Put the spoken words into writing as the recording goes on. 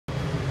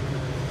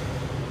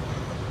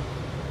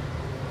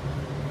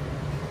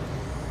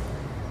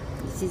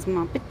This is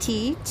Ma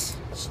Petite.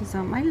 She's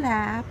on my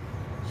lap.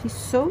 She's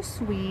so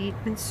sweet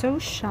and so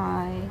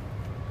shy.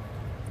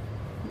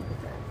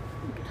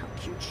 Look at how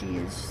cute she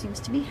is. She seems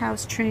to be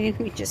house trained.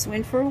 We just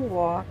went for a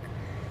walk.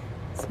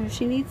 So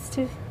she needs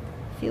to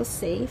feel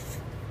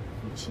safe.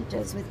 Which she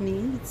does with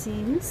me, it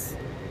seems.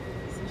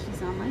 So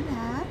she's on my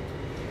lap.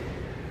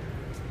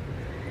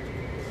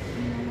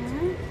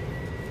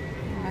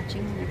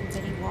 Watching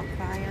everybody walk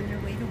by on their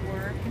way to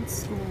work and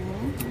school.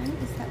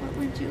 Right? Is that what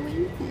we're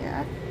doing?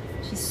 Yeah.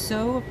 She's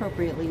so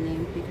appropriately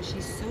named because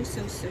she's so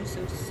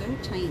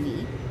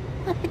tiny.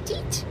 Ma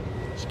Petite.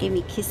 She gave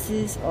me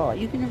kisses. Oh,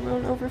 you're gonna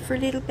roll over for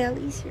little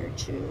bellies here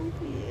too?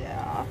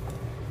 Yeah.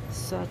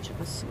 Such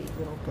a sweet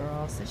little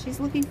girl. So she's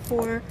looking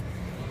for,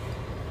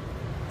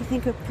 I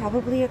think,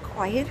 probably a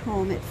quiet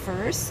home at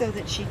first so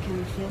that she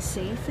can feel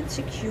safe and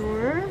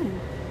secure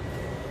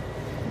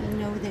and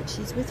know that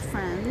she's with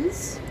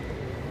friends.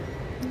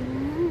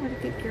 What a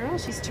good girl.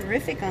 She's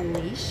terrific on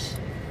leash.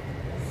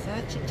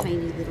 Such a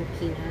tiny little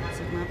peanut.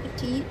 So Ma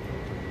Petite.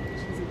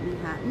 She's at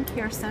Manhattan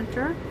Care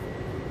Center.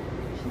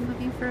 She's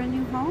looking for a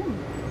new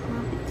home.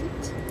 Ma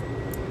Petite.